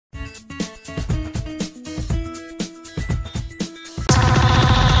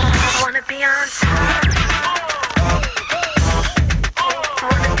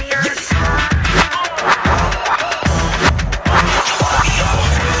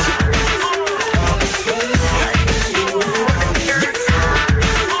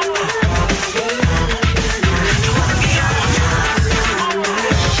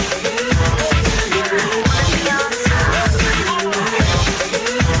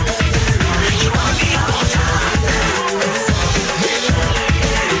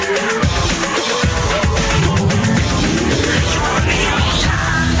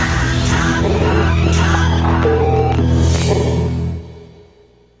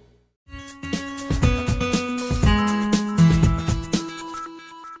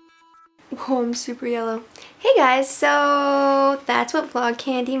super yellow. Hey guys, so that's what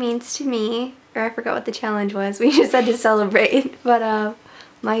VlogCandy means to me. Or I forgot what the challenge was. We just had to celebrate. But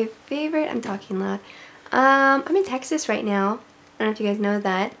my favorite, I'm talking loud. I'm in Texas right now. I don't know if you guys know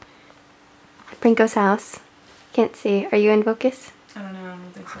that. Brinko's house. Can't see. Are you in focus? I don't know, I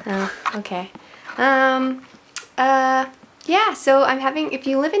don't think so. Oh, okay. Yeah, so I'm having, if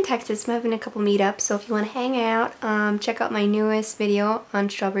you live in Texas, I'm having a couple meetups, so if you want to hang out, check out my newest video on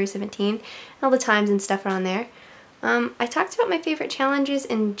Strawberry 17. All the times and stuff are on there. I talked about my favorite challenges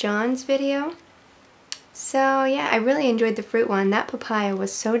in John's video. So yeah, I really enjoyed the fruit one. That papaya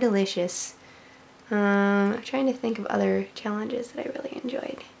was so delicious. I'm trying to think of other challenges that I really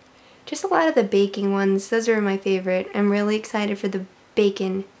enjoyed. Just a lot of the baking ones, those are my favorite. I'm really excited for the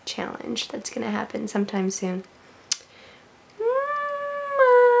bacon challenge that's going to happen sometime soon.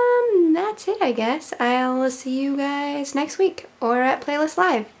 That's it, I guess. I'll see you guys next week or at Playlist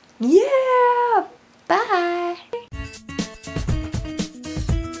Live. Yeah! Bye!